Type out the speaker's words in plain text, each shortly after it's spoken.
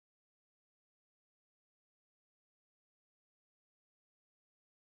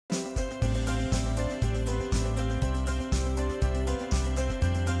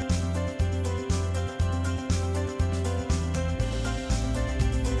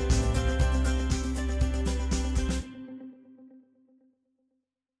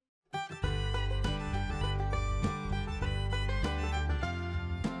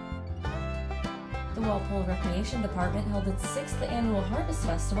Walpole Recreation Department held its 6th annual Harvest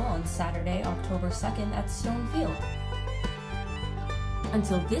Festival on Saturday, October 2nd at Stone Field.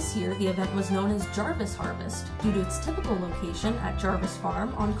 Until this year, the event was known as Jarvis Harvest due to its typical location at Jarvis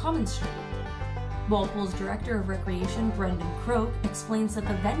Farm on Common Street. Walpole's Director of Recreation, Brendan Croak, explains that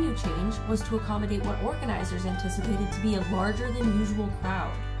the venue change was to accommodate what organizers anticipated to be a larger than usual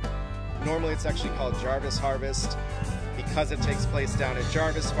crowd. Normally it's actually called Jarvis Harvest because it takes place down at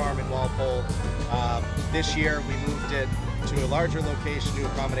Jarvis Farm in Walpole. This year we moved it to a larger location to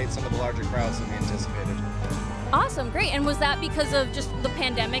accommodate some of the larger crowds than we anticipated. Awesome, great. And was that because of just the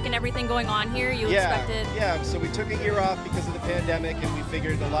pandemic and everything going on here? Expected? Yeah, so we took a year off because of the pandemic, and we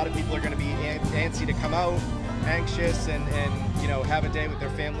figured a lot of people are going to be antsy to come out, anxious, and you know, have a day with their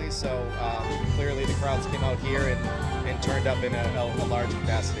families. So clearly the crowds came out here and turned up in a large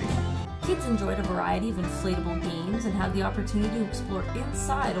capacity. Kids enjoyed a variety of inflatable games and had the opportunity to explore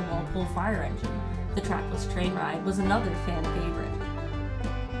inside a Walpole fire engine. The trackless train ride was another fan favorite.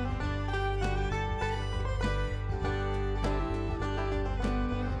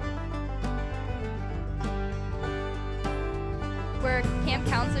 We're camp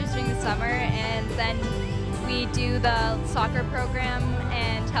counselors during the summer, and then we do the soccer program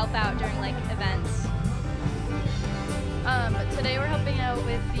and help out during like events. Today we're helping out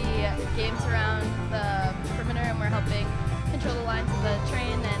with the games around the perimeter, and we're helping control the lines of the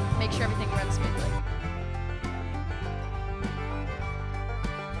train and make sure everything runs smoothly.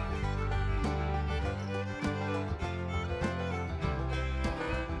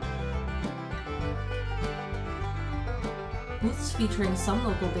 Booths featuring some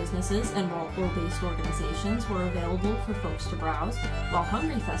local businesses and Walpole-based organizations were available for folks to browse, while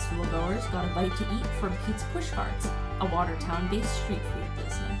hungry festival goers got a bite to eat from Pete's Push Carts, a Watertown-based street food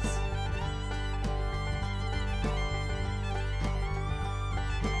business.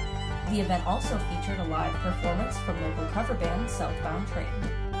 The event also featured a live performance from local cover band Southbound Train.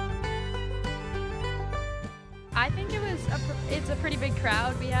 I think it's a pretty big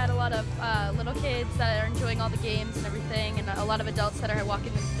crowd. We had a lot of little kids that are enjoying all the games and everything, and a lot of adults that are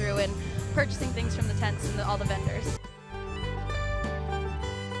walking them through and purchasing things from the tents and all the vendors.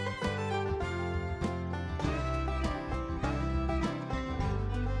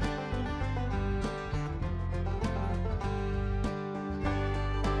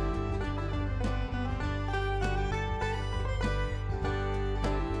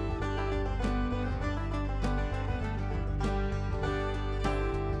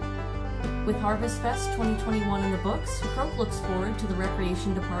 With Harvest Fest 2021 in the books, Croak looks forward to the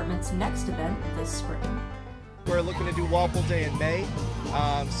Recreation Department's next event this spring. We're looking to do Walpole Day in May,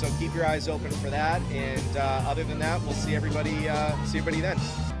 so keep your eyes open for that. And other than that, we'll see everybody then.